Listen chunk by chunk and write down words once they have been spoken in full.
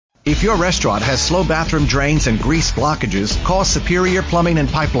If your restaurant has slow bathroom drains and grease blockages, call Superior Plumbing and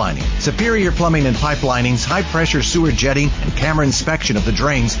Pipelining. Superior Plumbing and Pipelining's high-pressure sewer jetting and camera inspection of the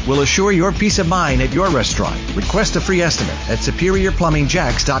drains will assure your peace of mind at your restaurant. Request a free estimate at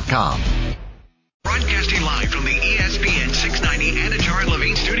SuperiorPlumbingJacks.com. Broadcasting live from the ESPN 690 Anajar and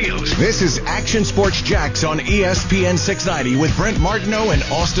Levine studios. This is Action Sports Jacks on ESPN 690 with Brent Martineau and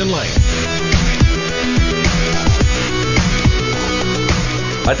Austin Lane.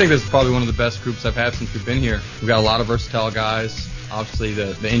 I think this is probably one of the best groups I've had since we've been here. We've got a lot of versatile guys. Obviously,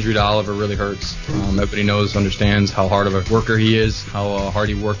 the injury to Oliver really hurts. Everybody understands how hard of a worker he is, how hard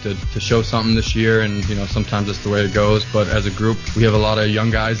he worked to show something this year, and sometimes that's the way it goes. But as a group, we have a lot of young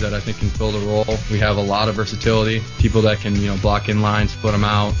guys that I think can fill the role. We have a lot of versatility, people that can block in line, split them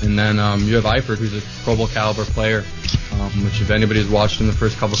out, and then you have Eifert, who's a Pro Bowl caliber player, which if anybody's watched in the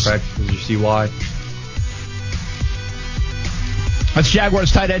first couple practices, you see why. That's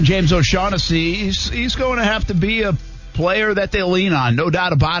Jaguars tight end James O'Shaughnessy. He's going to have to be a player that they lean on, no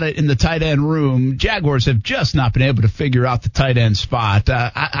doubt about it, in the tight end room. Jaguars have just not been able to figure out the tight end spot.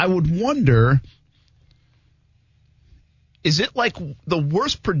 I would wonder, is it like the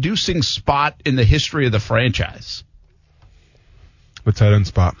worst producing spot in the history of the franchise? The tight end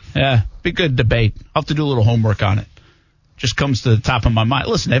spot. Yeah, be good debate. I'll have to do a little homework on it. Just comes to the top of my mind.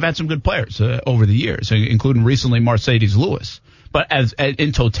 Listen, they've had some good players over the years, including recently Mercedes Lewis. But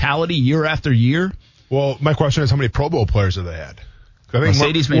in totality, year after year. Well, my question is, how many Pro Bowl players have they had? I think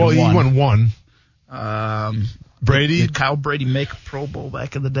Mercedes made one. He won one. Brady? Did Kyle Brady make a Pro Bowl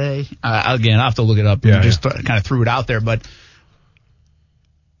back in the day? Again, I'll have to look it up. Just kind of threw it out there, but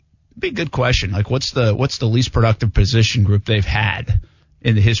it'd be a good question. Like, what's the least productive position group they've had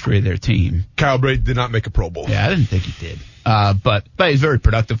in the history of their team? Kyle Brady did not make a Pro Bowl. Yeah, I didn't think he did. But he's very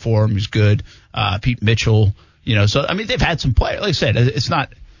productive for him. He's good. Pete Mitchell. So, I mean, they've had some players. Like I said, it's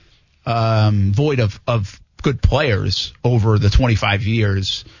not void of good players over the 25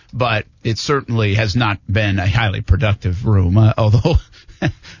 years, but it certainly has not been a highly productive room, although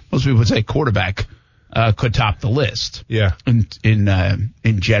most people would say quarterback could top the list. Yeah. In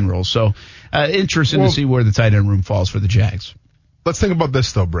general. So, interesting to see where the tight end room falls for the Jags. Let's think about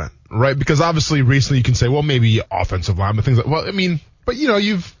this, though, Brent, right? Because obviously recently you can say, well, maybe offensive line, but things like, well, I mean, but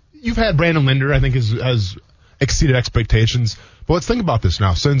you've had Brandon Linder, I think has exceeded expectations. But let's think about this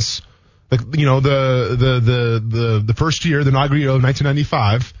now. Since the first year, the inaugural year of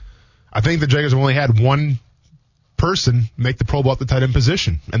 1995, I think the Jaguars have only had one person make the Pro Bowl at the tight end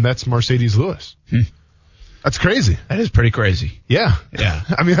position, and that's Mercedes Lewis. That's crazy. That is pretty crazy. Yeah.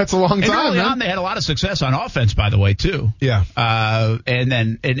 I mean, that's a long time. Early on, they had a lot of success on offense, by the way, too. Yeah.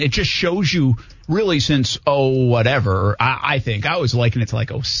 And it just shows you really since whatever. I think I always liken it to like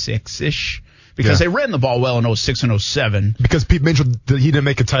 06-ish. Because they ran the ball well in 06 and 07. Because Pete Mitchell, he didn't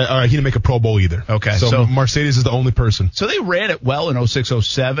make a Pro Bowl either. Okay. So Mercedes is the only person. So they ran it well in 06,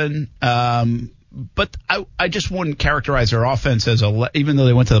 07. But I just wouldn't characterize their offense as even though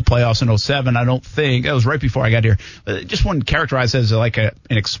they went to the playoffs in 07, I don't think, that was right before I got here, but I just wouldn't characterize it as like an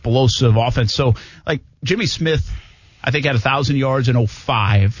explosive offense. So like Jimmy Smith, I think had 1,000 yards in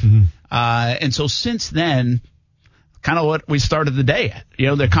 05. Mm-hmm. And so since then, kind of what we started the day at.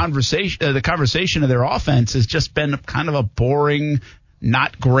 The conversation of their offense has just been kind of a boring,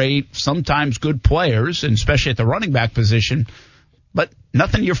 not great, sometimes good players, and especially at the running back position, but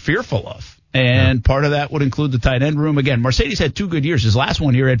nothing you're fearful of. And part of that would include the tight end room. Again, Mercedes had 2 good years. His last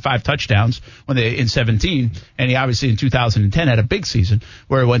one here had 5 touchdowns in 17, and he obviously in 2010 had a big season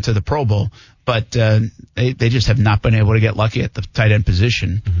where he went to the Pro Bowl. But they just have not been able to get lucky at the tight end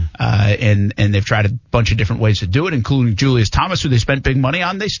position. Mm-hmm. And they've tried a bunch of different ways to do it, including Julius Thomas, who they spent big money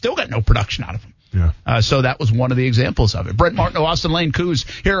on. They still got no production out of him. Yeah. So that was one of the examples of it. Brent Martineau, Austin Lane Coos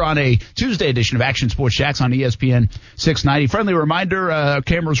here on a Tuesday edition of Action Sports Jacks on ESPN 690. Friendly reminder,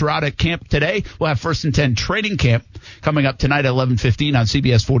 cameras are out at camp today. We'll have First and 10 training camp coming up tonight at 11:15 on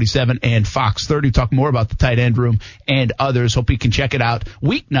CBS 47 and Fox 30. Talk more about the tight end room and others. Hope you can check it out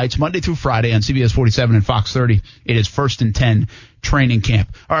weeknights, Monday through Friday on CBS 47 and Fox 30. It is First and 10 training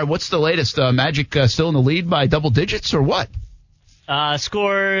camp. All right, what's the latest? Magic still in the lead by double digits or what?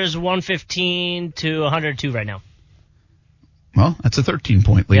 Scores 115 to 102 right now. Well, that's a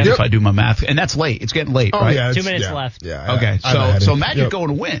 13-point lead if I do my math. And that's late. It's getting late, right? Yeah, 2 minutes left. Yeah. Okay. So Magic going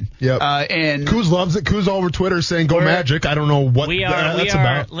to win. Yep. And Coos loves it. Coos all over Twitter saying go Magic. I don't know what we that's are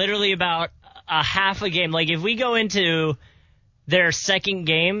about. Literally about a half a game. Like if we go into their second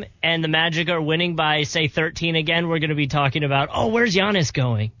game and the Magic are winning by, say, 13 again, we're going to be talking about, where's Giannis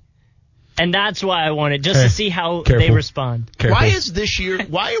going? And that's why I wanted, just to see how they respond. Careful.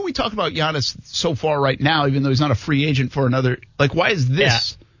 Why are we talking about Giannis so far right now, even though he's not a free agent for another? Like, why is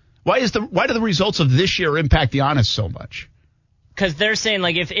this Why do the results of this year impact Giannis so much? Because they're saying,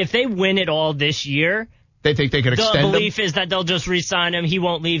 like, if they win it all this year, they think they could extend him? The belief is that they'll just re-sign him. He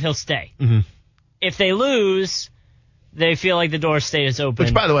won't leave. He'll stay. Mm-hmm. If they lose, they feel like the door stays open.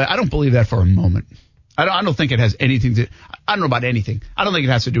 Which, by the way, I don't believe that for a moment. I don't think it has anything to. I don't know about anything. I don't think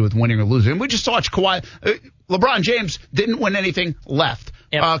it has to do with winning or losing. And we just watched Kawhi. LeBron James didn't win anything, left.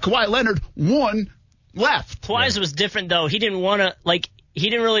 Yep. Kawhi Leonard won, left. Kawhi's was different though. He didn't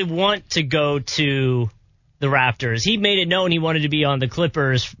really want to go to the Raptors. He made it known he wanted to be on the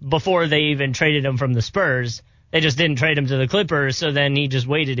Clippers before they even traded him from the Spurs. They just didn't trade him to the Clippers, so then he just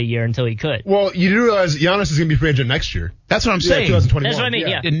waited a year until he could. Well, you do realize Giannis is going to be free agent next year. That's what I'm saying. 2021. That's what I mean,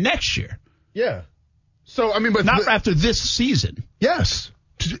 yeah. Next year. Yeah. So, I mean, but not after this season. Yes.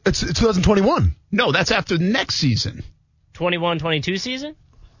 It's 2021. No, that's after next season. 21-22 season?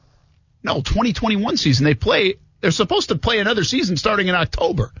 No, 2021 season. They're supposed to play another season starting in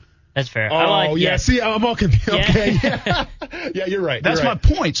October. That's fair. Oh, yeah. See, I'm all confused. Yeah. Okay. Yeah, you're right. That's my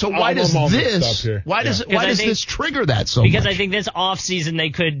point. So why does this this trigger that so much? Because I think this offseason they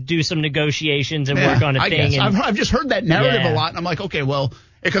could do some negotiations and work on a thing. I've just heard that narrative a lot, and I'm like, okay, well,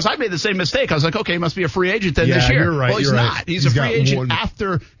 because I made the same mistake. I was like, okay, he must be a free agent then this year. You're right. Well, he's not. Right. He's a free agent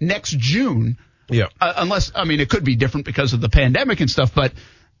after next June. Yeah. Unless, I mean, it could be different because of the pandemic and stuff, but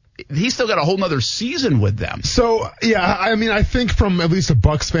he's still got a whole nother season with them. So, yeah, I mean, I think from at least a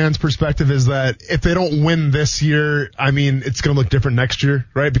Bucks fan's perspective is that if they don't win this year, I mean, it's going to look different next year,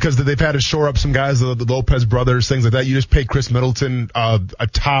 right? Because they've had to shore up some guys, the Lopez brothers, things like that. You just paid Chris Middleton a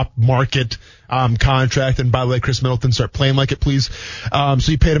top market contract, and by the way, Chris Middleton, start playing like it, please.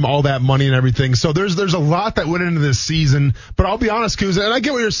 So you paid him all that money and everything. So there's a lot that went into this season. But I'll be honest, Kuz, and I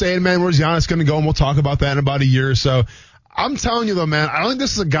get what you're saying, man. Where's Giannis going to go? And we'll talk about that in about a year or so. I'm telling you though, man, I don't think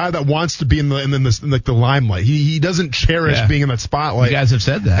this is a guy that wants to be in the limelight. He doesn't cherish being in that spotlight. You guys have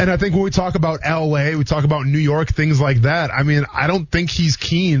said that. And I think when we talk about LA, we talk about New York, things like that. I mean, I don't think he's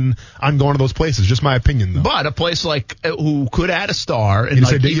keen on going to those places. Just my opinion, though. But a place like who could add a star in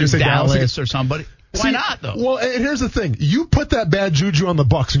like even Dallas or somebody. Why not, though? Well, and here's the thing. You put that bad juju on the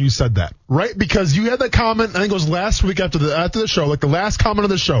Bucks when you said that, right? Because you had that comment, I think it was last week after the show, like the last comment of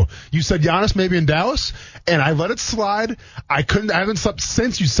the show. You said Giannis maybe in Dallas, and I let it slide. I haven't slept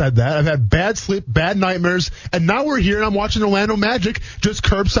since you said that. I've had bad sleep, bad nightmares, and now we're here and I'm watching Orlando Magic just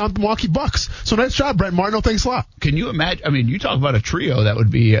curb stomp the Milwaukee Bucks. So nice job, Brent Martino. Thanks a lot. Can you imagine? I mean, you talk about a trio that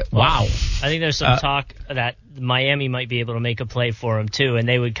would be wow. I think there's some talk that Miami might be able to make a play for him too, and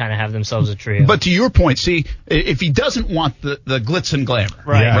they would kind of have themselves a trio. But to your point, see, if he doesn't want the glitz and glamour,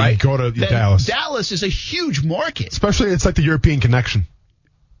 right? Go to Dallas. Dallas is a huge market. Especially it's like the European connection.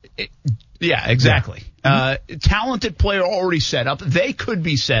 Yeah, exactly. Yeah. Talented player already set up. They could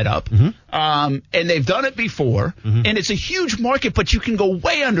be set up. And they've done it before. And it's a huge market, but you can go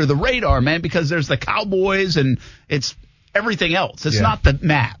way under the radar, man, because there's the Cowboys and it's everything else. It's not the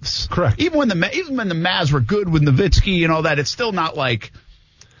Mavs. Correct. Even when the Mavs were good with Nowitzki and all that, it's still not like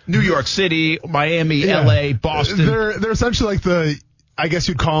New York City, Miami, LA, Boston. They're essentially like I guess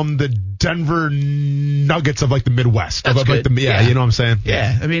you'd call them the Denver Nuggets of like the Midwest. That's good. You know what I'm saying?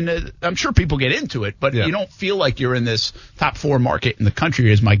 Yeah. I mean, I'm sure people get into it, but you don't feel like you're in this top 4 market in the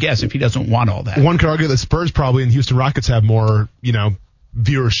country is my guess if he doesn't want all that. One could argue that Spurs probably and Houston Rockets have more,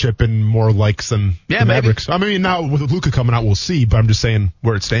 viewership and more likes than the Mavericks. I mean, now with Luka coming out, we'll see, but I'm just saying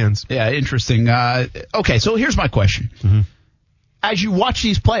where it stands. Yeah, interesting. Okay, so here's my question. As you watch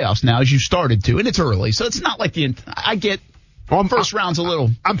these playoffs now, as you started to, and it's early, so it's not like I get first round's a little.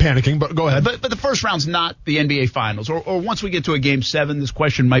 I'm panicking, but go ahead. But the first round's not the NBA Finals. Or once we get to a Game 7, this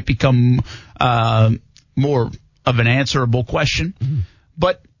question might become more of an answerable question.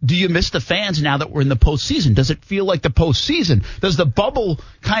 But do you miss the fans now that we're in the postseason? Does it feel like the postseason? Does the bubble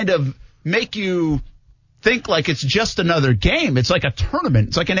kind of make you think like it's just another game? It's like a tournament.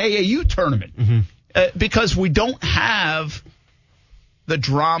 It's like an AAU tournament. Because we don't have the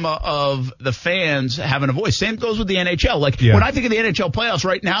drama of the fans having a voice. Same goes with the NHL. When I think of the NHL playoffs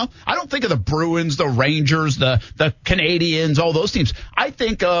right now, I don't think of the Bruins, the Rangers, the Canadiens, all those teams. I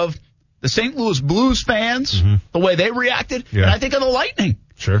think of the St. Louis Blues fans, the way they reacted, and I think of the Lightning.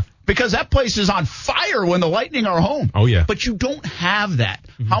 Sure. Because that place is on fire when the Lightning are home. Oh, yeah. But you don't have that.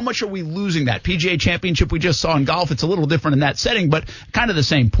 How much are we losing that? PGA Championship we just saw in golf, it's a little different in that setting, but kind of the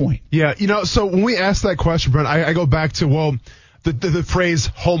same point. Yeah, so when we ask that question, Brent, I go back to, the phrase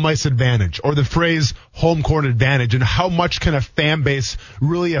home ice advantage or the phrase home court advantage and how much can a fan base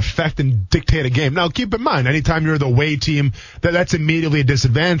really affect and dictate a game. Now, keep in mind, anytime you're the away team, that's immediately a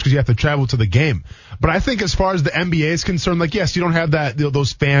disadvantage because you have to travel to the game. But I think as far as the NBA is concerned, like, yes, you don't have that,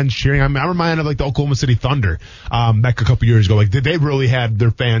 those fans cheering. I'm reminded of like the Oklahoma City Thunder, back a couple years ago. Like, they really had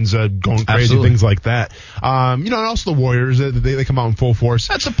their fans, going crazy, Absolutely. things like that. And also the Warriors, they come out in full force.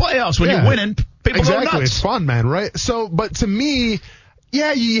 That's the playoffs. When you're winning, people go nuts. It's fun, man, right? So, but to me,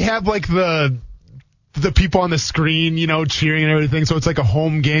 yeah, you have like the people on the screen, cheering and everything. So it's like a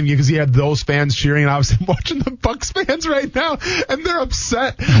home game because you have those fans cheering. And obviously I'm watching the Bucks fans right now, and they're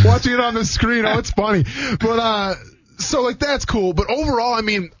upset watching it on the screen. Oh, it's funny. But so like that's cool. But overall, I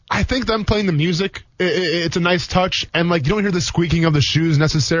mean, I think them playing the music, it's a nice touch, and like you don't hear the squeaking of the shoes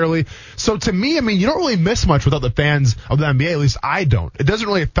necessarily. So to me, I mean, you don't really miss much without the fans of the NBA. At least I don't. It doesn't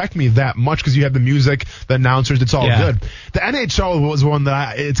really affect me that much because you have the music, the announcers. It's all good. The NHL was one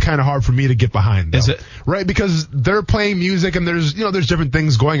that it's kind of hard for me to get behind. Though, is it? Right, because they're playing music and there's different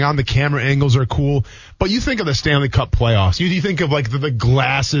things going on. The camera angles are cool, but you think of the Stanley Cup playoffs. You think of like the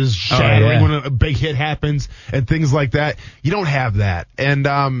glasses shattering when a big hit happens and things like that. You don't have that, and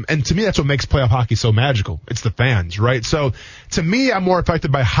to me that's what makes playoff hockey so magical. It's the fans, right? So to me, I'm more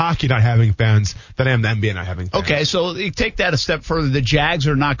affected by hockey not having fans than I am the NBA not having fans. Okay, so you take that a step further. The Jags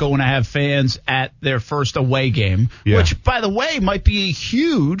are not going to have fans at their first away game, which, by the way, might be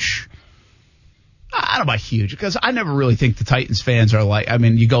huge. I don't know about huge, because I never really think the Titans fans are like, I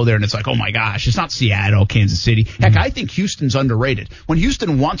mean, you go there and it's like, oh my gosh, it's not Seattle, Kansas City. Heck, I think Houston's underrated. When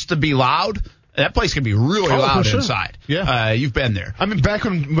Houston wants to be loud, that place can be really loud inside. Yeah. You've been there. I mean, back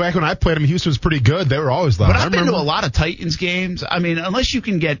when I played them, Houston was pretty good. They were always loud. But I've been to a lot of Titans games. I mean, unless you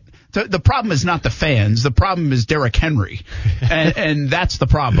can get the problem is not the fans. The problem is Derrick Henry, and that's the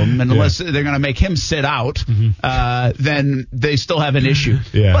problem. And unless they're going to make him sit out, then they still have an issue.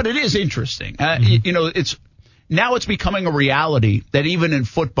 Yeah. But it is interesting. It's becoming a reality that even in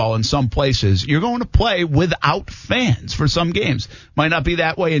football, in some places, you're going to play without fans for some games. Might not be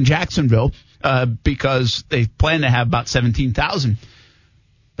that way in Jacksonville because they plan to have about 17,000.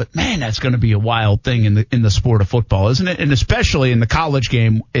 But man, that's going to be a wild thing in the sport of football, isn't it? And especially in the college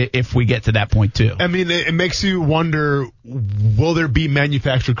game, if we get to that point too. I mean, it makes you wonder: will there be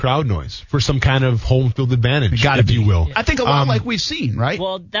manufactured crowd noise for some kind of home field advantage? If you will. I think a lot like we've seen, right?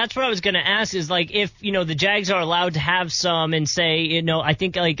 Well, that's what I was going to ask. Is like if the Jags are allowed to have some, and say I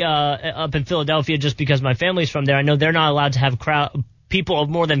think like up in Philadelphia, just because my family's from there, I know they're not allowed to have people of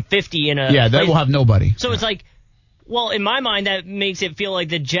more than 50 in a. Yeah, they will have nobody. So it's like. Well, in my mind, that makes it feel like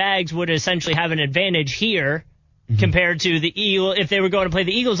the Jags would essentially have an advantage here compared to the Eagles. If they were going to play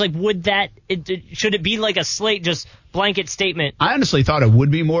the Eagles, like, should it be like a slate, just blanket statement? I honestly thought it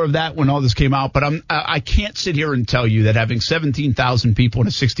would be more of that when all this came out, but I can't sit here and tell you that having 17,000 people in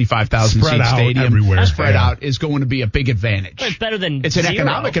a 65,000 seat stadium spread out is going to be a big advantage. Well, it's better than it's an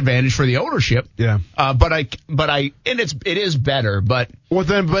economic advantage for the ownership. Yeah. It is better, but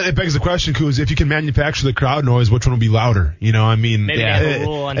it begs the question, Kuz, if you can manufacture the crowd noise, which one will be louder? I mean, maybe have a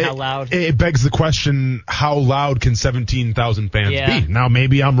rule on how loud. It begs the question: how loud can 17,000 fans be? Now,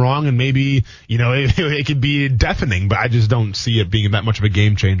 maybe I'm wrong, and maybe it could be deafening. But I just don't see it being that much of a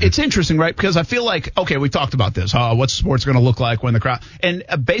game changer. It's interesting, right? Because I feel like, okay, we talked about this. What's sports going to look like when the crowd... And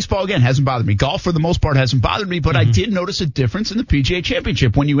baseball, again, hasn't bothered me. Golf, for the most part, hasn't bothered me. But I did notice a difference in the PGA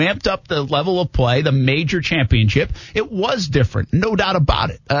Championship. When you amped up the level of play, the major championship, it was different. No doubt about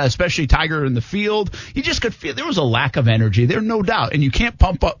it. Especially Tiger in the field. You just could feel there was a lack of energy there, no doubt. And you can't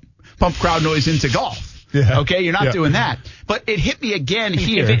pump crowd noise into golf. Yeah. Okay, you're not doing that. But it hit me again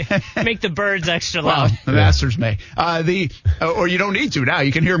here. Make the birds extra loud. Well, the Masters may. Or you don't need to now.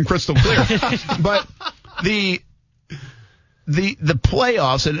 You can hear them crystal clear. But the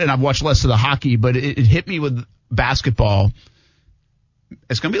playoffs, and I've watched less of the hockey, but it hit me with basketball.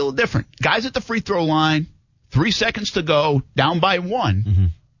 It's going to be a little different. Guys at the free throw line, 3 seconds to go, down by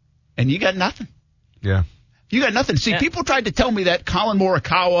 1, and you got nothing. Yeah. You got nothing. See, people tried to tell me that Colin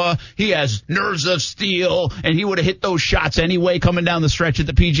Morikawa, he has nerves of steel, and he would have hit those shots anyway coming down the stretch at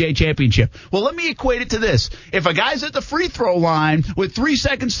the PGA Championship. Well, let me equate it to this. If a guy's at the free throw line with 3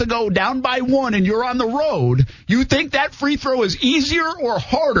 seconds to go, down by 1, and you're on the road, you think that free throw is easier or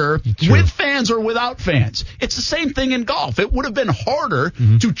harder with fans or without fans? It's the same thing in golf. It would have been harder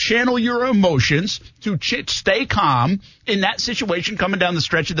to channel your emotions, to stay calm in that situation coming down the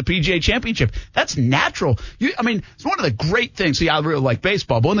stretch of the PGA Championship. That's natural. It's one of the great things. See, I really like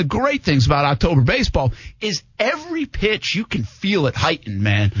baseball, but one of the great things about October baseball is every pitch, you can feel it heightened,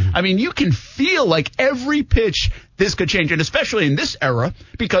 man. You can feel like every pitch this could change, and especially in this era,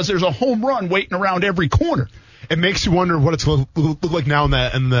 because there's a home run waiting around every corner. it makes you wonder what it's going to look like now in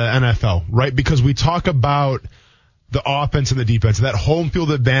the NFL, right? Because we talk about the offense and the defense, that home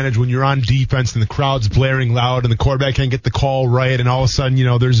field advantage when you're on defense and the crowd's blaring loud and the quarterback can't get the call right, and all of a sudden,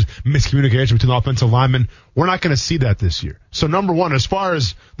 there's miscommunication between the offensive linemen. We're not going to see that this year. So number one, as far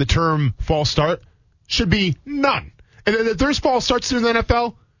as the term false start, should be none. And if there's false starts in the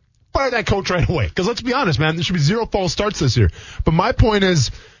NFL, fire that coach right away. Because let's be honest, man, there should be 0 false starts this year. But my point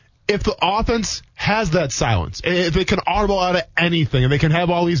is, if the offense has that silence, if they can audible out of anything, and they can have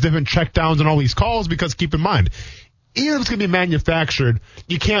all these different checkdowns and all these calls, because keep in mind, even if it's going to be manufactured,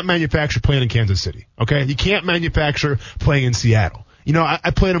 you can't manufacture playing in Kansas City, okay? You can't manufacture playing in Seattle.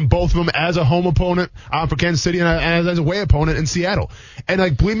 I played in both of them as a home opponent for Kansas City and as a away opponent in Seattle.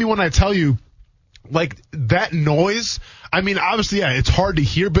 And, believe me when I tell you, that noise, obviously, yeah, it's hard to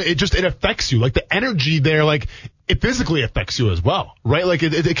hear, but it affects you. The energy there, it physically affects you as well, right?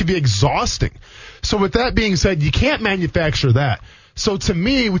 It can be exhausting. So with that being said, you can't manufacture that. So to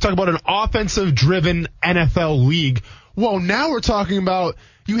me, we talk about an offensive-driven NFL league. Well, now we're talking about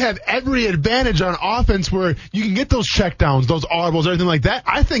you have every advantage on offense where you can get those checkdowns, those audibles, everything like that.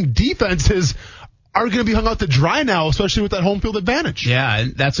 I think defenses are going to be hung out to dry now, especially with that home field advantage. Yeah,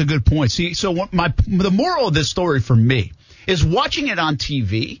 and that's a good point. See, so the moral of this story for me is watching it on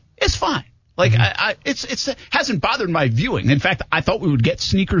TV is fine. It hasn't bothered my viewing. In fact, I thought we would get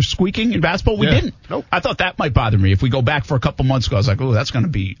sneakers squeaking in basketball. We didn't. Nope. I thought that might bother me. If we go back for a couple months ago, I was like, oh, that's going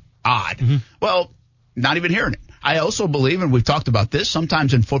to be odd. Mm-hmm. Well, not even hearing it. I also believe, and we've talked about this,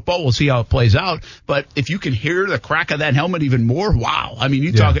 sometimes in football, we'll see how it plays out, but if you can hear the crack of that helmet even more, wow.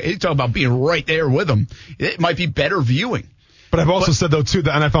 You talk about being right there with them. It might be better viewing. But I've also said, though, too, the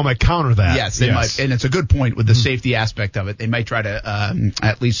NFL might counter that. Yes, they might. And it's a good point with the safety aspect of it. They might try to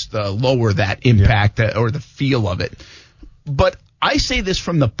at least lower that impact or the feel of it. But I say this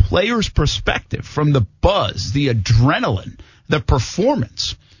from the player's perspective, from the buzz, the adrenaline, the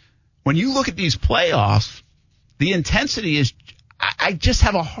performance. When you look at these playoffs, the intensity is – I just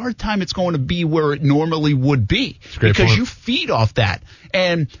have a hard time it's going to be where it normally would be because you feed off that.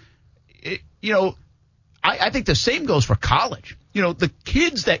 And, I think the same goes for college. The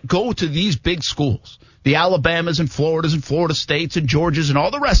kids that go to these big schools, the Alabamas and Floridas and Florida States and Georgias and all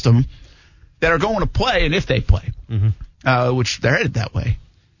the rest of them that are going to play, and if they play, which they're headed that way,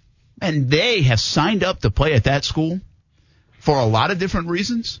 and they have signed up to play at that school for a lot of different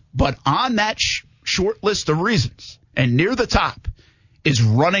reasons, but on that short list of reasons and near the top is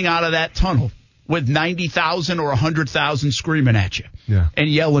running out of that tunnel with 90,000 or 100,000 screaming at you and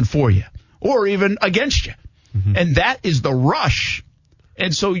yelling for you. Or even against you. Mm-hmm. And that is the rush.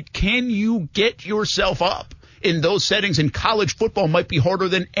 And so can you get yourself up in those settings? And college football might be harder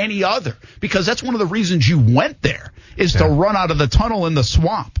than any other because that's one of the reasons you went there is to run out of the tunnel in the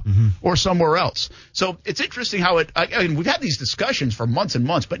swamp or somewhere else. So it's interesting how we've had these discussions for months and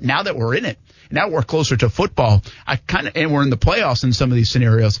months, but now that we're in it, now we're closer to football, and we're in the playoffs in some of these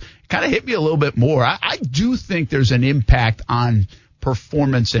scenarios, it kind of hit me a little bit more. I do think there's an impact on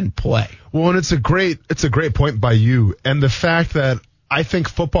performance and play. Well, and it's a great point by you. And the fact that I think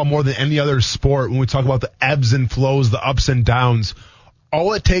football more than any other sport, when we talk about the ebbs and flows, the ups and downs,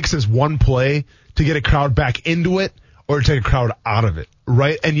 all it takes is one play to get a crowd back into it or to take a crowd out of it,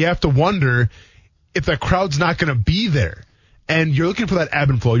 right? And you have to wonder if that crowd's not going to be there. And you're looking for that ebb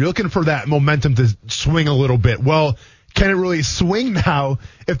and flow. You're looking for that momentum to swing a little bit. Well, can it really swing now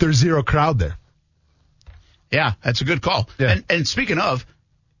if there's 0 crowd there? Yeah, that's a good call. Yeah. And speaking of,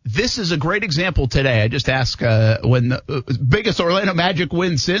 this is a great example today. I just asked when the biggest Orlando Magic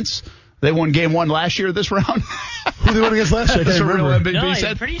win since they won game 1 last year this round. Who they won against last year? I can't remember. No,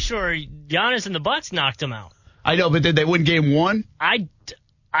 I'm pretty sure Giannis and the Bucks knocked them out. I know, but did they win game 1? I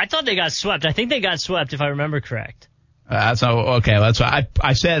thought they got swept. I think they got swept if I remember correct. That's why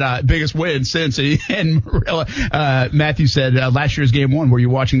I said biggest win since, and Matthew said last year's game 1. Were you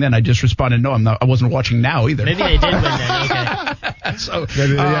watching then? I just responded, no, I wasn't watching now either. Maybe they did win then.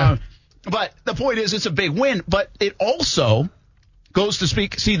 Okay. But the point is, it's a big win, but it also goes to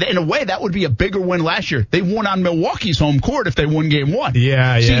speak. See, in a way, that would be a bigger win last year. They won on Milwaukee's home court if they won game 1.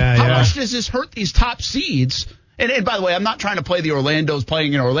 How much does this hurt these top seeds? And by the way, I'm not trying to play the Orlando's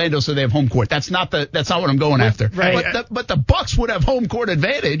playing in Orlando so they have home court. That's not what I'm going after. Right. But the Bucks would have home court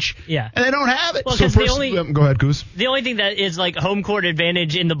advantage. Yeah. And they don't have it. Well, so first, go ahead, Goose. The only thing that is like home court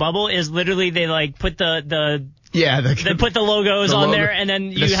advantage in the bubble is literally they like put they put the logos on there, and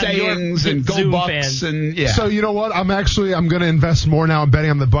then you have sayings and go Zoom Bucks fans. and So you know what? I'm going to invest more now in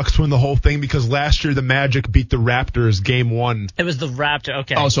betting on the Bucks to win the whole thing because last year the Magic beat the Raptors game 1. It was the Raptor.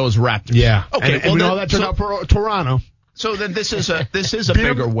 Okay. Oh, so it was Raptors. Yeah. Okay. And we know that turned out for Toronto. So then this is a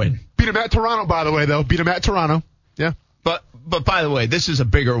bigger win. Beat him at Toronto, by the way, though. Beat him at Toronto. Yeah. But by the way, this is a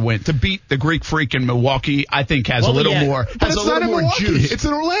bigger win. To beat the Greek Freak in Milwaukee, I think has a little more. Has a little more juice. It's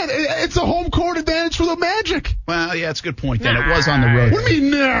in Orlando. It's a home court advantage for the Magic. Well, yeah, it's a good point. Then it was on the road. What do you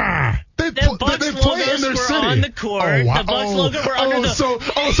mean, nah? The Bucks logos were on the court. Oh, wow. The Bucks logo were under the... So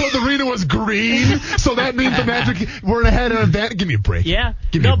the arena was green, so that means the Magic weren't ahead of that. Give me a break. Yeah.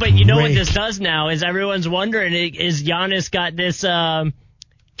 But you know what this does now is everyone's wondering, is Giannis got this...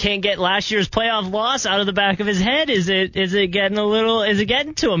 can't get last year's playoff loss out of the back of his head? Is it getting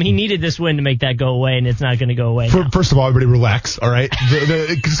to him? He needed this win to make that go away, and it's not going to go away now. First of all, everybody relax, all right?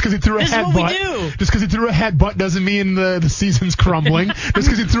 Just because he threw a headbutt doesn't mean the season's crumbling. Just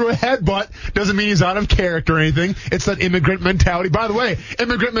because he threw a headbutt doesn't mean he's out of character or anything. It's that immigrant mentality. By the way,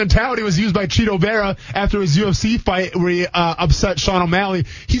 immigrant mentality was used by Cheeto Vera after his UFC fight where he upset Sean O'Malley.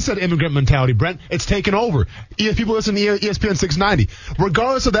 He said immigrant mentality, Brent. It's taken over. People listen to ESPN 690.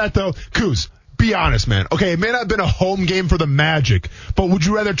 Regardless of that, though, Kuz, be honest, man. Okay, it may not have been a home game for the Magic, but would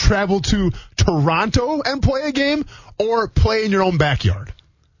you rather travel to Toronto and play a game or play in your own backyard?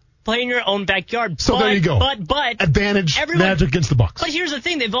 Play in your own backyard. So there you go. But advantage Magic against the Bucks. But here's the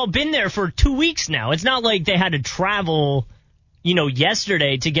thing. They've all been there for 2 weeks now. It's not like they had to travel,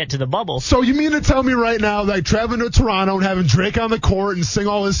 yesterday to get to the bubble. So you mean to tell me right now that traveling to Toronto and having Drake on the court and sing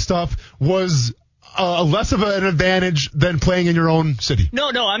all his stuff was less of an advantage than playing in your own city?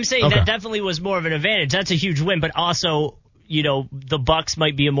 No, I'm saying that definitely was more of an advantage. That's a huge win, but also, the Bucks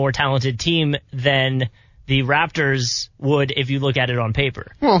might be a more talented team than the Raptors would if you look at it on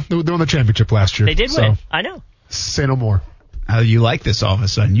paper. Well, they won the championship last year. They did win. I know. Say no more. You like this all of a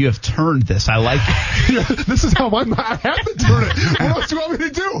sudden. You have turned this. I like it. This is how I have to turn it. What else do you want me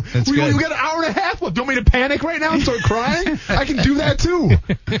to do? We got an hour and a half left. Do you want me to panic right now and start crying? I can do that too.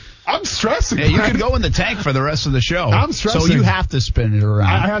 I'm stressing. Yeah, you can go in the tank for the rest of the show. I'm stressing. So you have to spin it around.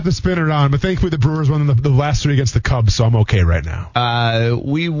 I have to spin it on, but thankfully the Brewers won the last three against the Cubs, so I'm okay right now.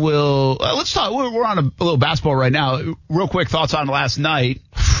 We will. Let's talk. We're on a little basketball right now. Real quick thoughts on last night.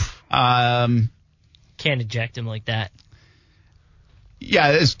 Can't eject him like that. Yeah,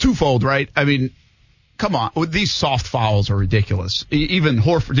 it's twofold, right? I mean, come on. These soft fouls are ridiculous. Even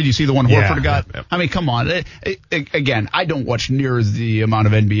Horford, did you see the one Horford got? Yeah. I mean, come on. Again, I don't watch near the amount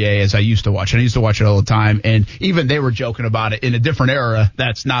of NBA as I used to watch. And I used to watch it all the time. And even they were joking about it. In a different era,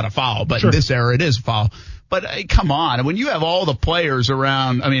 that's not a foul. But in this era, it is a foul. But come on. When you have all the players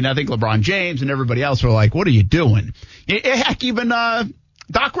around, I mean, I think LeBron James and everybody else were like, what are you doing? Heck, even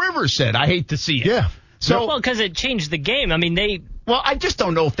Doc Rivers said, I hate to see it. Yeah. Well, because it changed the game. I mean, Well, I just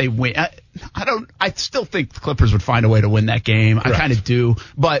don't know if they win. I still think the Clippers would find a way to win that game. Correct. I kind of do,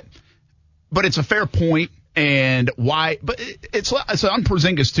 but it's a fair point. And why? But it's on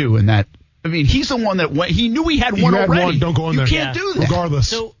Porzingis too. In that, I mean, he's the one that went. He knew he had one already. Don't go in there. You can't do that.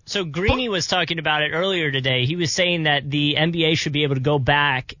 Regardless. So Greeny was talking about it earlier today. He was saying that the NBA should be able to go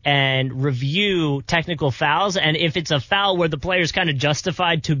back and review technical fouls, and if it's a foul where the player's kind of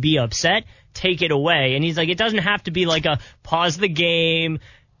justified to be upset, take it away. And he's like, it doesn't have to be like a pause the game,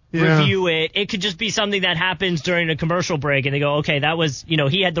 review it. It could just be something that happens during a commercial break, and they go, okay, that was,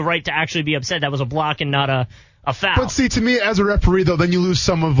 he had the right to actually be upset. That was a block and not a foul. But see, to me, as a referee, though, then you lose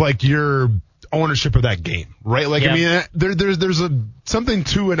some of like your ownership of that game, right? Like, I mean, there's something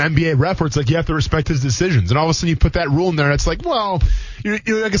to an NBA ref where it's like you have to respect his decisions, and all of a sudden you put that rule in there, and it's like, well,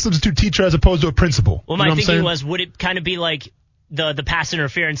 you're like a substitute teacher as opposed to a principal. Well, my thinking was, would it kind of be like the pass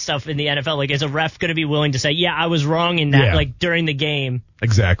interference stuff in the NFL? Like, is a ref going to be willing to say, yeah, I was wrong in that, like during the game?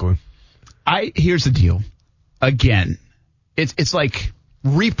 Exactly. Here's the deal. Again, it's like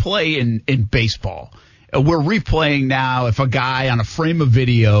replay in baseball. We're replaying now if a guy on a frame of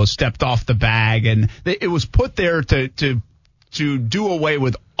video stepped off the bag, and it was put there to do away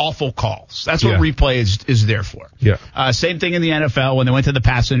with awful calls. That's what replay is there for. Yeah. Same thing in the NFL when they went to the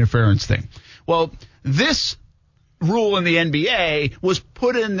pass interference thing. Well, this rule in the NBA was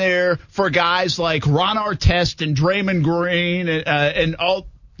put in there for guys like Ron Artest and Draymond Green and all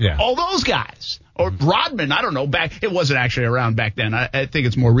those guys. Or Rodman, I don't know. It wasn't actually around back then. I think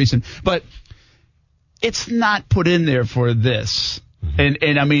it's more recent. But it's not put in there for this. And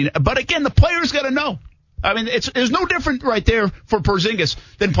I mean, but again, the player's got to know. I mean, there's no different right there for Porzingis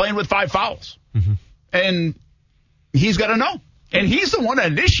than playing with 5 fouls. Mm-hmm. And he's got to know. And he's the one to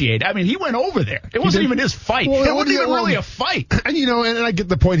initiate. I mean, he went over there. It wasn't even his fight. Well, it wasn't even really a fight. And, and I get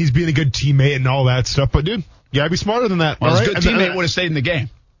the point. He's being a good teammate and all that stuff. But, dude, you got to be smarter than that. Well, his good teammate would have stayed in the game.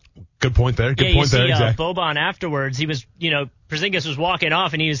 Good point there. Good point there. Exactly. Boban afterwards, he was, Porzingis was walking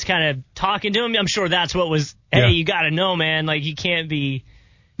off and he was kind of talking to him. I'm sure that's what was, hey, you got to know, man. Like, you can't be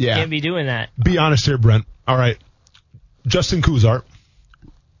doing that. Be honest here, Brent. All right. Justin Kuzart,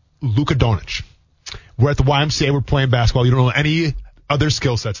 Luka Doncic. We're at the YMCA. We're playing basketball. You don't know any other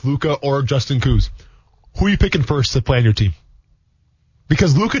skill sets, Luka or Justin Kuz. Who are you picking first to play on your team?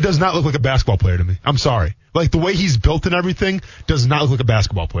 Because Luka does not look like a basketball player to me. I'm sorry. Like, the way he's built and everything does not look like a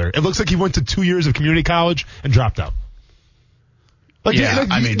basketball player. It looks like he went to 2 years of community college and dropped out. Like,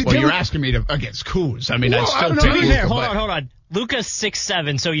 you're asking me to against Kuz. I mean, I'd still take Luka. Hold on. Luka's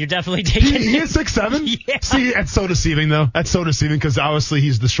 6'7", so you're definitely taking He is 6'7"? Yeah. See, that's so deceiving, though. That's so deceiving because obviously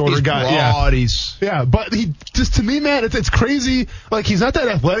he's the shorter guy. Broad, Yeah, but he just, to me, man, it's crazy. Like, he's not that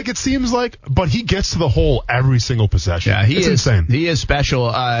athletic, it seems like, but he gets to the hole every single possession. Yeah, it's insane. He is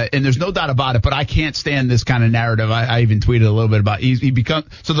special, and there's no doubt about it, but I can't stand this kind of narrative. I even tweeted a little bit about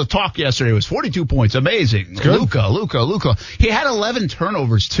so the talk yesterday was 42 points. Amazing. Luka. He had 11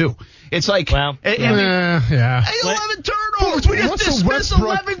 turnovers, too. It's like, well, 11 turnovers. We just dismissed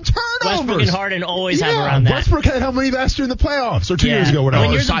 11 turnovers. Westbrook and Harden always have around that. Westbrook had how many last year in the playoffs or 2 years ago?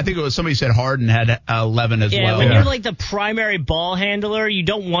 I think it was somebody said Harden had 11 as well. When you're like the primary ball handler, you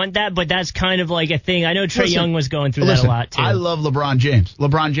don't want that, but that's kind of like a thing. I know Trae Young was going through that a lot too. I love LeBron James.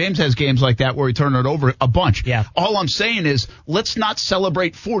 LeBron James has games like that where he turned it over a bunch. Yeah. All I'm saying is let's not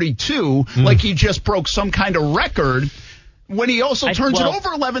celebrate 42 like he just broke some kind of record. When he also turns it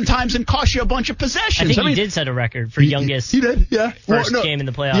over 11 times and costs you a bunch of possessions. I think he did set a record for youngest. He did, yeah. First game in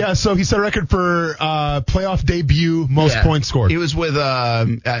the playoffs. Yeah, so he set a record for playoff debut most points scored. He was with,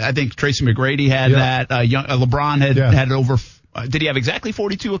 I think Tracy McGrady had that. LeBron had it over. Did he have exactly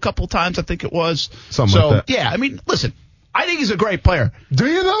 42 a couple times? I think it was. Something like that. Yeah, I mean, listen. I think he's a great player. Do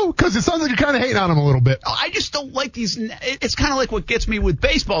you, though? Because it sounds like you're kind of hating on him a little bit. I just don't like these. It's kind of like what gets me with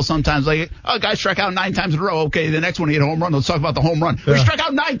baseball sometimes. Like, a guy struck out 9 times in a row. Okay, the next one he hit a home run. Let's talk about the home run. Yeah. He struck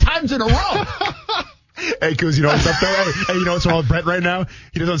out 9 times in a row. Hey, Kuz, you know what's up there? Hey, you know what's wrong with Brett right now?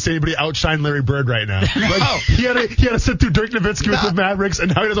 He doesn't see anybody outshine Larry Bird right now. Like, he had to sit through Dirk Nowitzki with the Mavericks,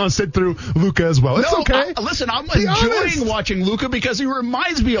 and now he doesn't want to sit through Luka as well. It's okay. Listen, I'm enjoying watching Luka because he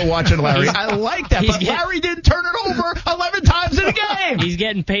reminds me of watching Larry. I like that, but Larry didn't turn it over 11 times in a game. He's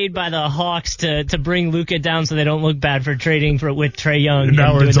getting paid by the Hawks to bring Luka down so they don't look bad for trading with Trae Young.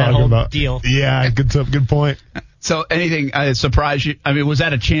 Now we're talking about deal. Yeah, good point. So anything surprise you? I mean, was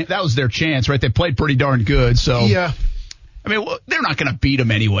that a chance? That was their chance, right? They played pretty darn good. So yeah. I mean, they're not going to beat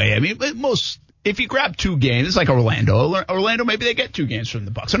them anyway. I mean, if you grab 2 games, it's like Orlando. Orlando, maybe they get 2 games from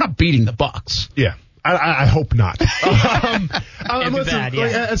the Bucks. They're not beating the Bucks. Yeah. I hope not. Bad,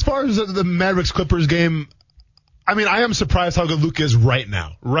 yeah. As far as the Mavericks Clippers game, I mean, I am surprised how good Luka is right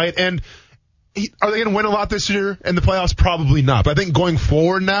now, right? And are they going to win a lot this year in the playoffs? Probably not. But I think going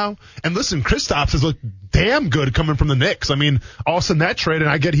forward now, and listen, Kristaps has looked damn good coming from the Knicks. I mean, all of a sudden that trade, and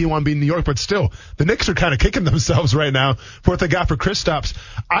I get he want to be in New York, but still, the Knicks are kind of kicking themselves right now for what they got for Kristaps.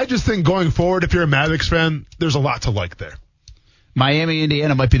 I just think going forward, if you're a Mavericks fan, there's a lot to like there. Miami,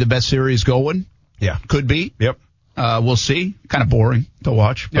 Indiana might be the best series going. Yeah. Could be. Yep. We'll see. Kind of boring to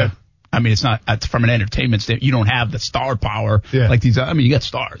watch, but. Yeah. I mean, it's not from an entertainment standpoint. You don't have the star power like these. I mean, you got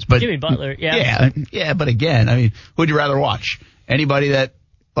stars, but Jimmy Butler, yeah. But again, I mean, who'd you rather watch? Anybody that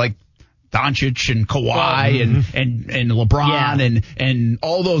like Doncic and Kawhi and LeBron and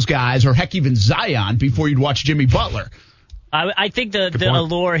all those guys, or heck, even Zion before you'd watch Jimmy Butler. I think the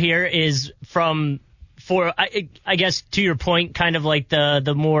allure here is I guess to your point, kind of like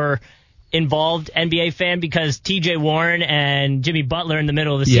the more involved NBA fan, because TJ Warren and Jimmy Butler in the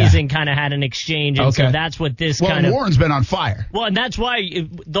middle of the season kind of had an exchange, and so that's what this kind of. Warren's been on fire. Well, and that's why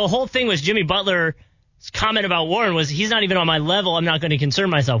the whole thing was Jimmy Butler's comment about Warren was he's not even on my level. I'm not going to concern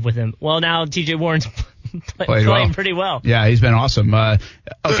myself with him. Well, now TJ Warren's playing pretty well. Yeah, he's been awesome.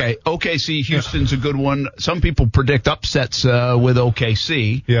 Okay, OKC Houston's a good one. Some people predict upsets with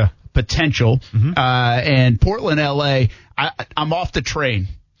OKC. Yeah, potential. And Portland, LA. I'm off the train.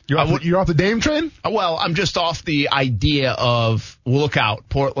 You're off the Dame train? Well, I'm just off the idea of look out,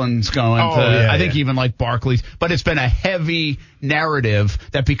 Portland's going I think even like Barclays. But it's been a heavy narrative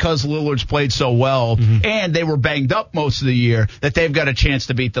that because Lillard's played so well and they were banged up most of the year, that they've got a chance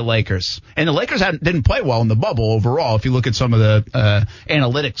to beat the Lakers. And the Lakers didn't play well in the bubble overall if you look at some of the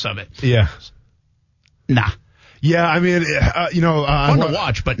analytics of it. Yeah. Nah. Yeah, I mean, fun to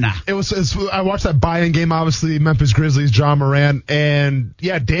watch, but nah. I watched that buy-in game, obviously, Memphis Grizzlies, John Morant, and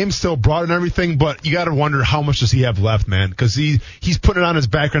yeah, Dame still brought and everything, but you got to wonder how much does he have left, man? Because he's putting it on his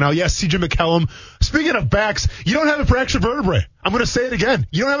back right now. Yes, CJ McCollum. Speaking of backs, you don't have a fractured vertebrae. I'm going to say it again.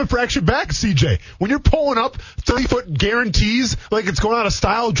 You don't have a fractured back, CJ. When you're pulling up 30-foot guarantees, like it's going out of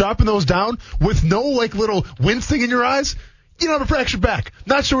style, dropping those down with no like little wincing in your eyes. You don't have a fractured back.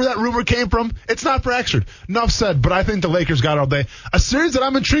 Not sure where that rumor came from. It's not fractured. Enough said, but I think the Lakers got it all day. A series that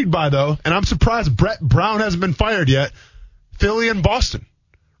I'm intrigued by, though, and I'm surprised Brett Brown hasn't been fired yet, Philly and Boston,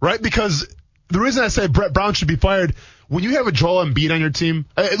 right? Because the reason I say Brett Brown should be fired, when you have a Joel Embiid on your team,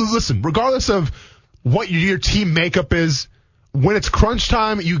 listen, regardless of what your team makeup is, when it's crunch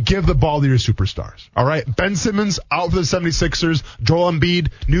time, you give the ball to your superstars. All right? Ben Simmons out for the 76ers, Joel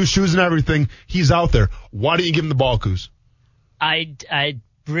Embiid, new shoes and everything. He's out there. Why don't you give him the ball, Kuz? I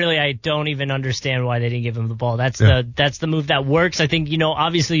don't even understand why they didn't give him the ball. That's the move that works. I think,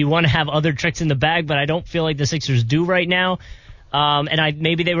 obviously you want to have other tricks in the bag, but I don't feel like the Sixers do right now.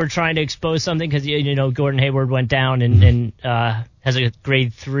 Maybe they were trying to expose something because, Gordon Hayward went down and has a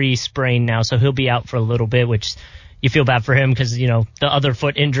grade 3 sprain now, so he'll be out for a little bit, which you feel bad for him because, the other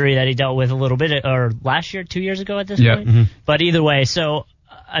foot injury that he dealt with a little bit, or last year, 2 years ago at this point. Mm-hmm. But either way, so,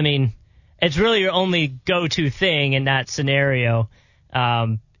 it's really your only go-to thing in that scenario.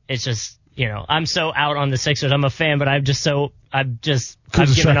 It's just, I'm so out on the Sixers. I'm a fan, but I've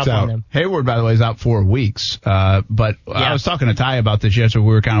given up on them. Hayward, by the way, is out 4 weeks. But I was talking to Ty about this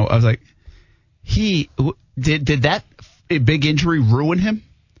yesterday. I was like, did that big injury ruin him?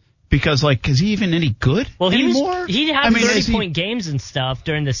 Because, is he even any good anymore? He'd have 30-point games and stuff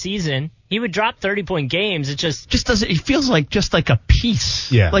during the season. He would drop 30-point games. It just doesn't. He feels like a piece.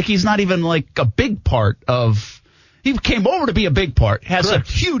 Yeah. Like he's not even a big part of. He came over to be a big part. Has a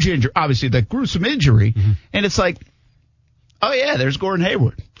huge injury, obviously the gruesome injury, and it's like, oh yeah, there's Gordon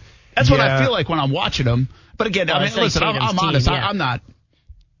Hayward. That's what I feel like when I'm watching him. But again, listen, I'm honest. Yeah.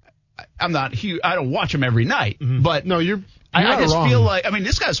 I'm not huge. I don't watch him every night. But no, you're. I just feel like,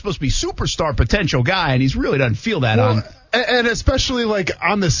 this guy's supposed to be superstar potential guy, and he's really doesn't feel that on. And especially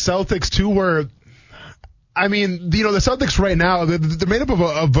on the Celtics too, where, the Celtics right now, they're made up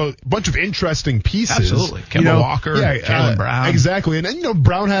of a bunch of interesting pieces. Absolutely. Kemba Walker, Jaylen Brown. Exactly. And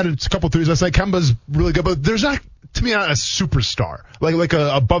Brown had a couple threes last night. Kemba's really good, but there's not, to me, not a superstar, like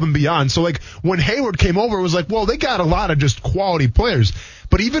a above and beyond. So when Hayward came over, it was well, they got a lot of just quality players.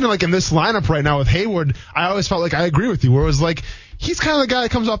 But even in this lineup right now with Hayward, I always felt like I agree with you, where it was he's kind of the guy that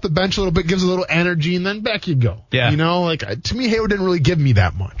comes off the bench a little bit, gives a little energy, and then back you go. Yeah. To me, Hayward didn't really give me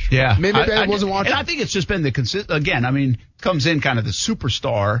that much. Yeah. Maybe I wasn't watching. And I think it's just been comes in kind of the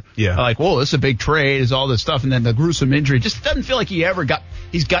superstar. Yeah. Whoa, this is a big trade, is all this stuff, and then the gruesome injury. Just doesn't feel like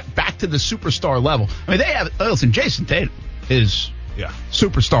he's got back to the superstar level. Jason Tatum is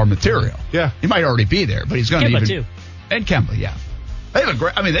superstar material. Yeah. He might already be there, but he's going to Kemba too. And Kemba, yeah. They have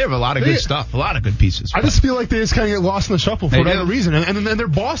they have a lot of good stuff, a lot of good pieces. I just feel like they just kind of get lost in the shuffle for whatever reason. And then they're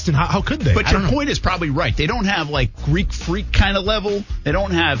Boston. How could they? But your point is probably right. They don't have Greek freak kind of level. They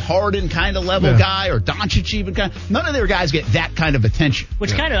don't have Harden kind of level guy or Doncic even kind. None of their guys get that kind of attention.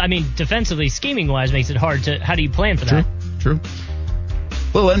 Which kind of, defensively, scheming wise, makes it hard to. How do you plan for that? True.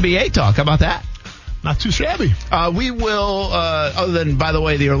 Little NBA talk. How about that? Not too shabby. We will, other than, by the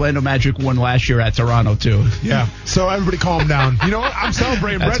way, the Orlando Magic won last year at Toronto, too. Yeah. So everybody calm down. You know what? I'm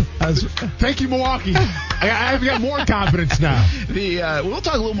celebrating, Brett. Thank you, Milwaukee. I've got more confidence now. We'll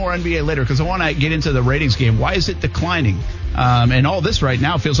talk a little more NBA later because I want to get into the ratings game. Why is it declining? And all this right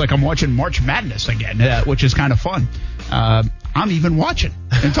now feels like I'm watching March Madness again, which is kind of fun. I'm even watching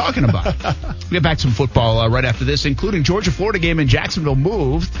and talking about it. We'll get back to some football right after this, including Georgia-Florida game in Jacksonville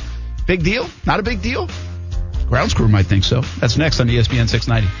moved. Big deal? Not a big deal? Grounds crew might think so. That's next on ESPN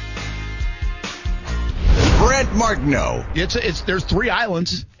 690. Brent Martineau. There's 3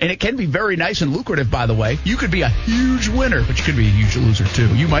 islands, and it can be very nice and lucrative, by the way. You could be a huge winner, but you could be a huge loser,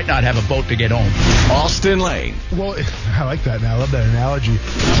 too. You might not have a boat to get home. Austin Lane. Well, I like that now. I love that analogy.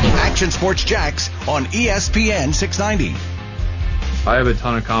 Action Sports Jacks on ESPN 690. I have a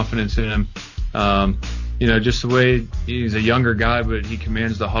ton of confidence in him. Just the way he's a younger guy, but he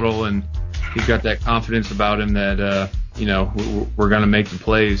commands the huddle, and he's got that confidence about him that, we're going to make the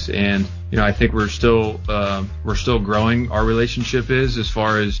plays. And, I think we're still growing. Our relationship is as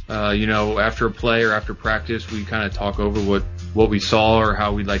far as, after a play or after practice, we kind of talk over what we saw or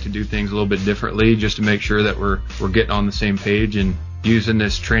how we'd like to do things a little bit differently just to make sure that we're getting on the same page and using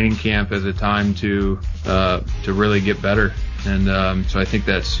this training camp as a time to really get better. And, so I think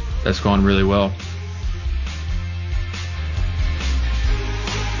that's gone really well.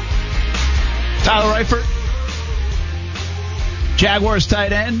 Tyler Eifert, Jaguars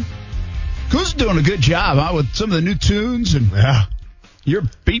tight end. Who's doing a good job with some of the new tunes and you're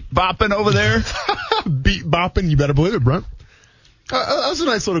beat bopping over there. Beat bopping, you better believe it, Brent. That was a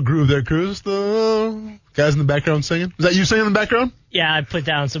nice little groove there, Cruz. The guys in the background singing. Is that you singing in the background? Yeah, I put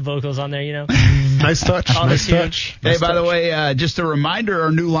down some vocals on there, Nice touch. Nice touch. Hey, by the way, just a reminder,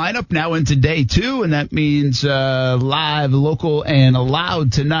 our new lineup now into day 2, and that means live, local, and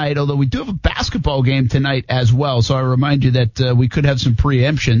allowed tonight, although we do have a basketball game tonight as well. So I remind you that we could have some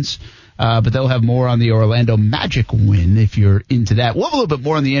preemptions. but they'll have more on the Orlando Magic win if you're into that. We'll have a little bit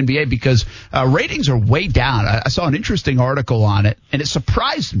more on the NBA because ratings are way down. I saw an interesting article on it, and it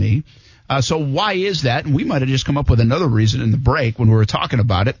surprised me. So why is that? And we might have just come up with another reason in the break when we were talking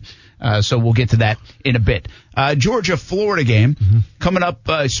about it. So we'll get to that in a bit. Georgia-Florida game coming up.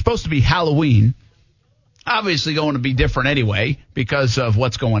 It's supposed to be Halloween. Obviously going to be different anyway because of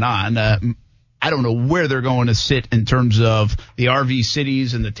what's going on. I don't know where they're going to sit in terms of the RV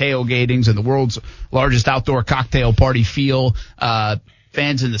cities and the tailgatings and the world's largest outdoor cocktail party feel.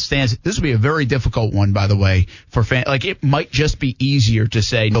 Fans in the stands. This will be a very difficult one, by the way, for fans. Like, it might just be easier to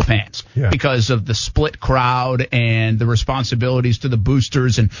say no fans because of the split crowd and the responsibilities to the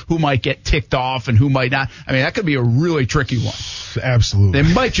boosters and who might get ticked off and who might not. I mean, that could be a really tricky one. Absolutely.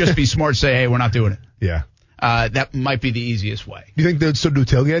 They might just be smart to say, hey, we're not doing it. Yeah. That might be the easiest way. You think they'd still do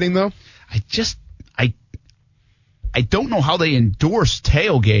tailgating, though? I don't know how they endorse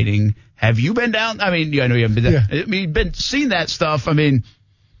tailgating. Have you been down? I mean, I know you haven't been down. I mean, you've seen that stuff. I mean,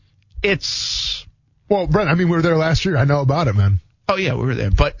 it's. Well, Brent, I mean, we were there last year. I know about it, man. Oh, yeah, we were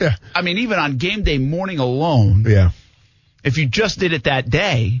there. But, I mean, even on game day morning alone, if you just did it that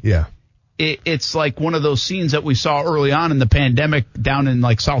day, it's like one of those scenes that we saw early on in the pandemic down in,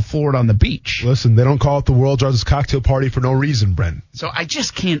 like, South Florida on the beach. Listen, they don't call it the world's largest cocktail party for no reason, Brent. So I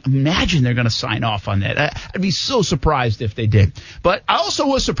just can't imagine they're going to sign off on that. I'd be so surprised if they did. But I also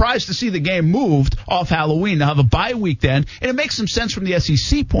was surprised to see the game moved off Halloween. They'll have a bye week then. And it makes some sense from the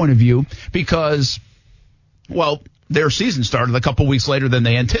SEC point of view because, well, their season started a couple weeks later than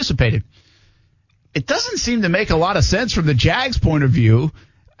they anticipated. It doesn't seem to make a lot of sense from the Jags' point of view.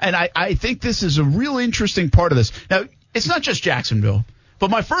 And I think this is a real interesting part of this. Now, it's not just Jacksonville,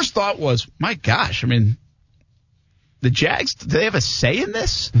 but my first thought was, my gosh, I mean, the Jags, do they have a say in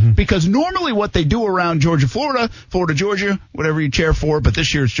this? Because normally what they do around Georgia-Florida, Florida-Georgia, whatever you cheer for, but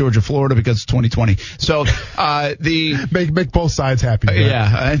this year it's Georgia-Florida because it's 2020. So Make both sides happy. Right?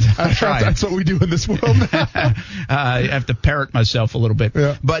 Yeah. That's what we do in this world now. I have to parrot myself a little bit.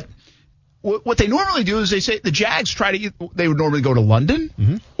 Yeah. But what they normally do is they say the Jags they would normally go to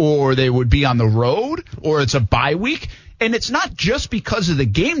London or they would be on the road or it's a bye week. And it's not just because of the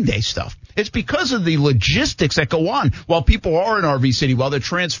game day stuff. It's because of the logistics that go on while people are in RV City, while they're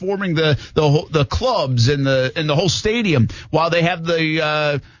transforming the clubs and the whole stadium, while they have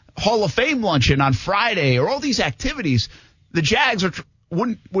the Hall of Fame luncheon on Friday or all these activities. The Jags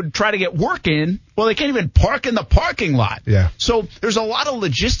would try to get work in. Well, they can't even park in the parking lot. Yeah. So there's a lot of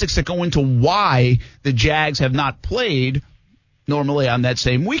logistics that go into why the Jags have not played normally on that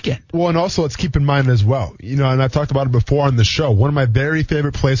same weekend. Well, and also let's keep in mind as well, and I've talked about it before on the show, one of my very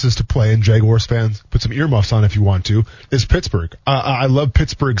favorite places to play, and Jaguars fans, put some earmuffs on if you want to, is Pittsburgh. I love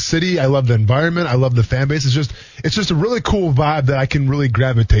Pittsburgh City. I love the environment. I love the fan base. It's just a really cool vibe that I can really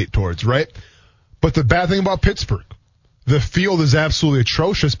gravitate towards, right? But the bad thing about Pittsburgh, the field is absolutely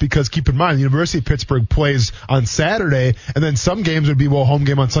atrocious because keep in mind, the University of Pittsburgh plays on Saturday, and then some games would be, home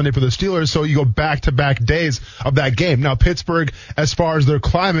game on Sunday for the Steelers, so you go back-to-back days of that game. Now, Pittsburgh, as far as their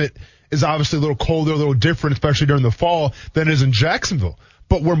climate, is obviously a little colder, a little different, especially during the fall, than it is in Jacksonville.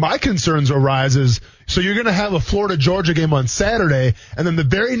 But where my concerns arise is, so you're going to have a Florida-Georgia game on Saturday, and then the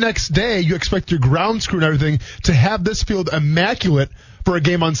very next day you expect your ground crew and everything to have this field immaculate for a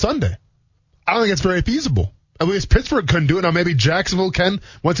game on Sunday. I don't think it's very feasible. At least Pittsburgh couldn't do it. Now maybe Jacksonville can,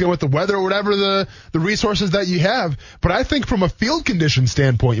 once again with the weather or whatever the resources that you have. But I think from a field condition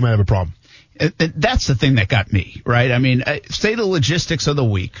standpoint, you might have a problem. That's the thing that got me, right? I mean, say the logistics of the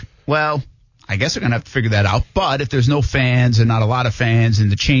week. Well, I guess they're going to have to figure that out. But if there's no fans and not a lot of fans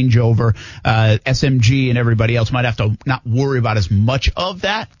and the changeover, SMG and everybody else might have to not worry about as much of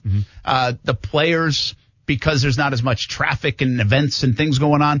that. The players, because there's not as much traffic and events and things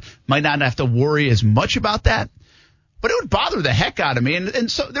going on, might not have to worry as much about that. But it would bother the heck out of me.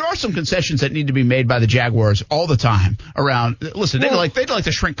 And so there are some concessions that need to be made by the Jaguars all the time around. Listen, they'd like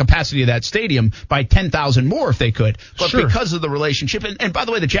to shrink capacity of that stadium by 10,000 more if they could. But because of the relationship, and by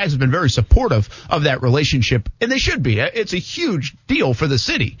the way, the Jags have been very supportive of that relationship, and they should be. It's a huge deal for the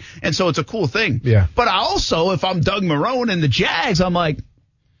city. And so it's a cool thing. Yeah. But I also, if I'm Doug Marrone and the Jags, I'm like,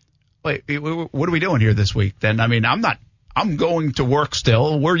 wait, what are we doing here this week? Then, I mean, I'm going to work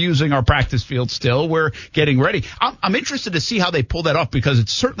still. We're using our practice field still. We're getting ready. I'm interested to see how they pull that off because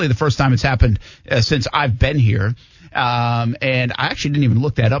it's certainly the first time it's happened since I've been here. And I actually didn't even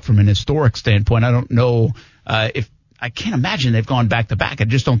look that up from an historic standpoint. I don't know if I can't imagine they've gone back to back. I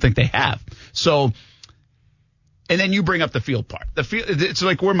just don't think they have. So, and then you bring up the field part. It's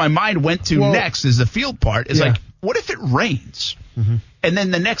like where my mind went to next is the field part. It's like, what if it rains? And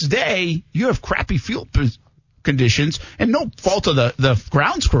then the next day you have crappy field conditions, and no fault of the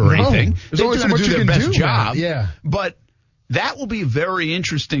grounds crew or anything. There's only so much you can do, job. man. Yeah. But that will be a very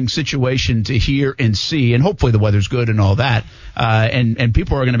interesting situation to hear and see, and hopefully the weather's good and all that. And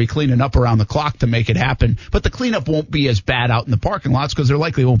people are going to be cleaning up around the clock to make it happen. But the cleanup won't be as bad out in the parking lots because there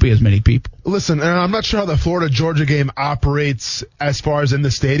likely won't be as many people. Listen, and I'm not sure how the Florida-Georgia game operates as far as in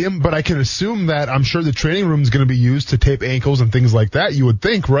the stadium, but I can assume that I'm sure the training room is going to be used to tape ankles and things like that, you would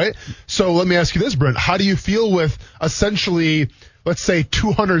think, right? So let me ask you this, Brent. How do you feel with essentially, let's say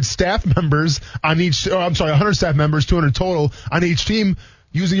 200 staff members on each, 100 staff members, 200 total on each team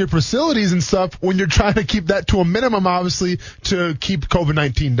using your facilities and stuff when you're trying to keep that to a minimum, obviously, to keep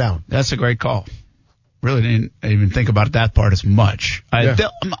COVID-19 down? That's a great call. Really didn't even think about that part as much.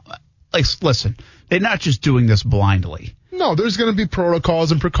 Listen, they're not just doing this blindly. No, there's going to be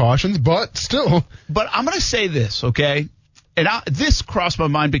protocols and precautions, but still. But I'm going to say this, okay? And this crossed my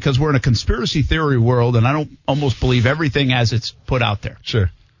mind because we're in a conspiracy theory world, and I don't almost believe everything as it's put out there. Sure.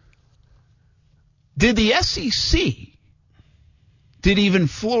 Did the SEC, did even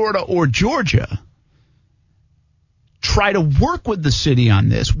Florida or Georgia try to work with the city on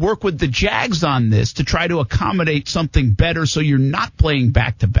this, work with the Jags on this to try to accommodate something better so you're not playing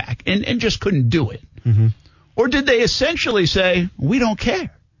back-to-back and just couldn't do it? Mm-hmm. Or did they essentially say, we don't care?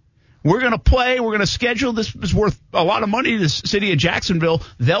 We're going to play. We're going to schedule. This is worth a lot of money to the city of Jacksonville.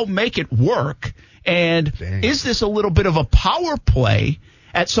 They'll make it work. And is this a little bit of a power play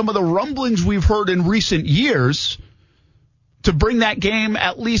at some of the rumblings we've heard in recent years to bring that game,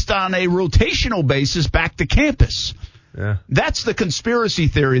 at least on a rotational basis, back to campus? Yeah. That's the conspiracy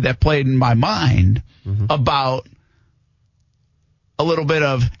theory that played in my mind about a little bit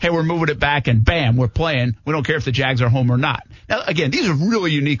of, hey, we're moving it back and bam, we're playing. We don't care if the Jags are home or not. Now, again, these are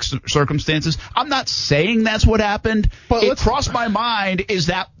really unique circumstances. I'm not saying that's what happened. But it crossed my mind is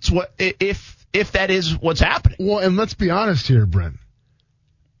that's what, if that is what's happening. Well, and let's be honest here, Brent.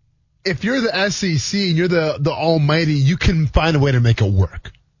 If you're the SEC and you're the almighty, you can find a way to make it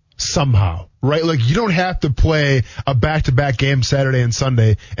work somehow, right? Like, you don't have to play a back-to-back game Saturday and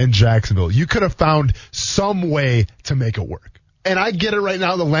Sunday in Jacksonville. You could have found some way to make it work. And I get it right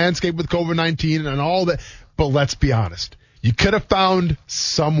now, the landscape with COVID-19 and all that, but let's be honest. You could have found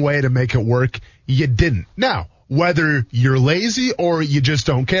some way to make it work. You didn't. Now, whether you're lazy or you just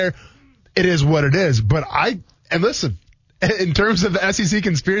don't care, it is what it is. But and listen, in terms of the SEC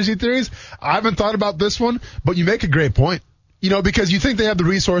conspiracy theories, I haven't thought about this one, but you make a great point. You know, because you think they have the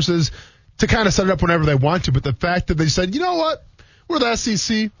resources to kind of set it up whenever they want to, but the fact that they said, you know what, we're the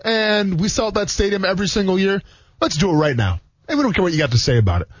SEC and we sell that stadium every single year, let's do it right now. And we don't care what you got to say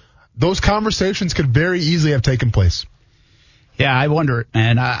about it. Those conversations could very easily have taken place. Yeah, I wonder,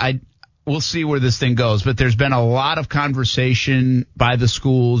 and we'll see where this thing goes. But there's been a lot of conversation by the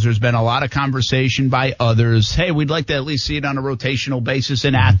schools. There's been a lot of conversation by others. Hey, we'd like to at least see it on a rotational basis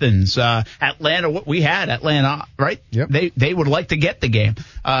in Athens. Atlanta, we had Atlanta, right? Yep. They would like to get the game.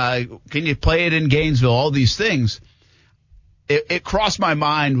 Can you play it in Gainesville? All these things. It crossed my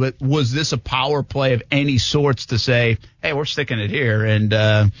mind, was this a power play of any sorts to say, hey, we're sticking it here,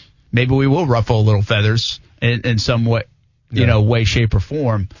 and maybe we will ruffle a little feathers in some way, way, shape, or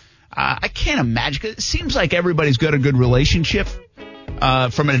form. I can't imagine, 'cause it seems like everybody's got a good relationship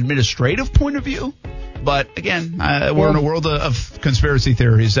from an administrative point of view. But, again, we're in a world of conspiracy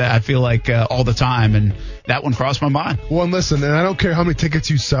theories, I feel like, all the time, and that one crossed my mind. Well, and listen, and I don't care how many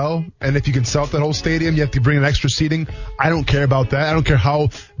tickets you sell, and if you can sell out that whole stadium, you have to bring in extra seating. I don't care about that. I don't care how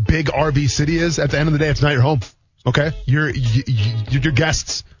big RV City is. At the end of the day, it's not your home, okay? You're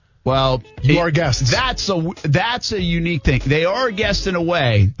guests. Well, you are guests. That's a unique thing. They are guests in a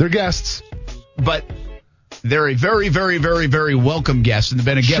way. They're guests. But they're a very, very, very, very welcome guest, and they've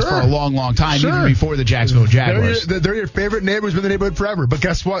been a guest for a long, long time, even before the Jacksonville Jaguars. They're your favorite neighbors, been in the neighborhood forever. But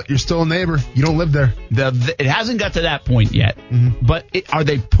guess what? You're still a neighbor. You don't live there. It hasn't got to that point yet. Mm-hmm. But are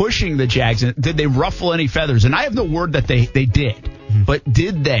they pushing the Jags? Did they ruffle any feathers? And I have no word that they did. Mm-hmm. But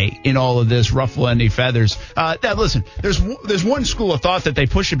did they, in all of this, ruffle any feathers? Now, listen, there's one school of thought that they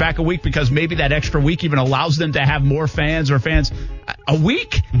push it back a week because maybe that extra week even allows them to have more fans a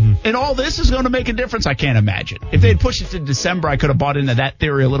week. Mm-hmm. And all this is going to make a difference? I can't imagine. If they had pushed it to December, I could have bought into that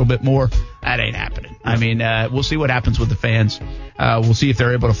theory a little bit more. That ain't happening. I mean, we'll see what happens with the fans. We'll see if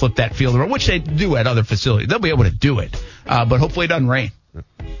they're able to flip that field around, which they do at other facilities. They'll be able to do it. But hopefully it doesn't rain,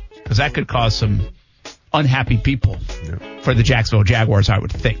 because that could cause some unhappy people for the Jacksonville Jaguars, I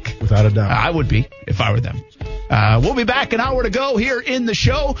would think. Without a doubt. I would be if I were them. We'll be back an hour to go here in the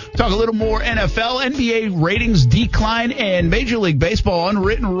show. Talk a little more NFL, NBA ratings decline, and Major League Baseball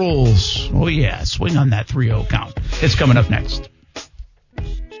unwritten rules. Oh, yeah. Swing on that 3-0 count. It's coming up next.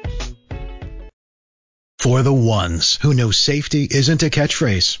 For the ones who know safety isn't a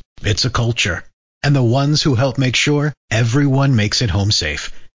catchphrase, it's a culture. And the ones who help make sure everyone makes it home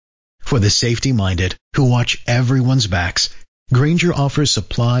safe. For the safety-minded who watch everyone's backs, Grainger offers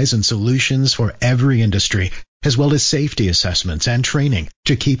supplies and solutions for every industry, as well as safety assessments and training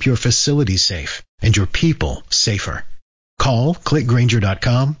to keep your facilities safe and your people safer. Call, click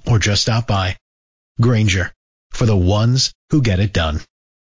Grainger.com, or just stop by. Grainger, for the ones who get it done.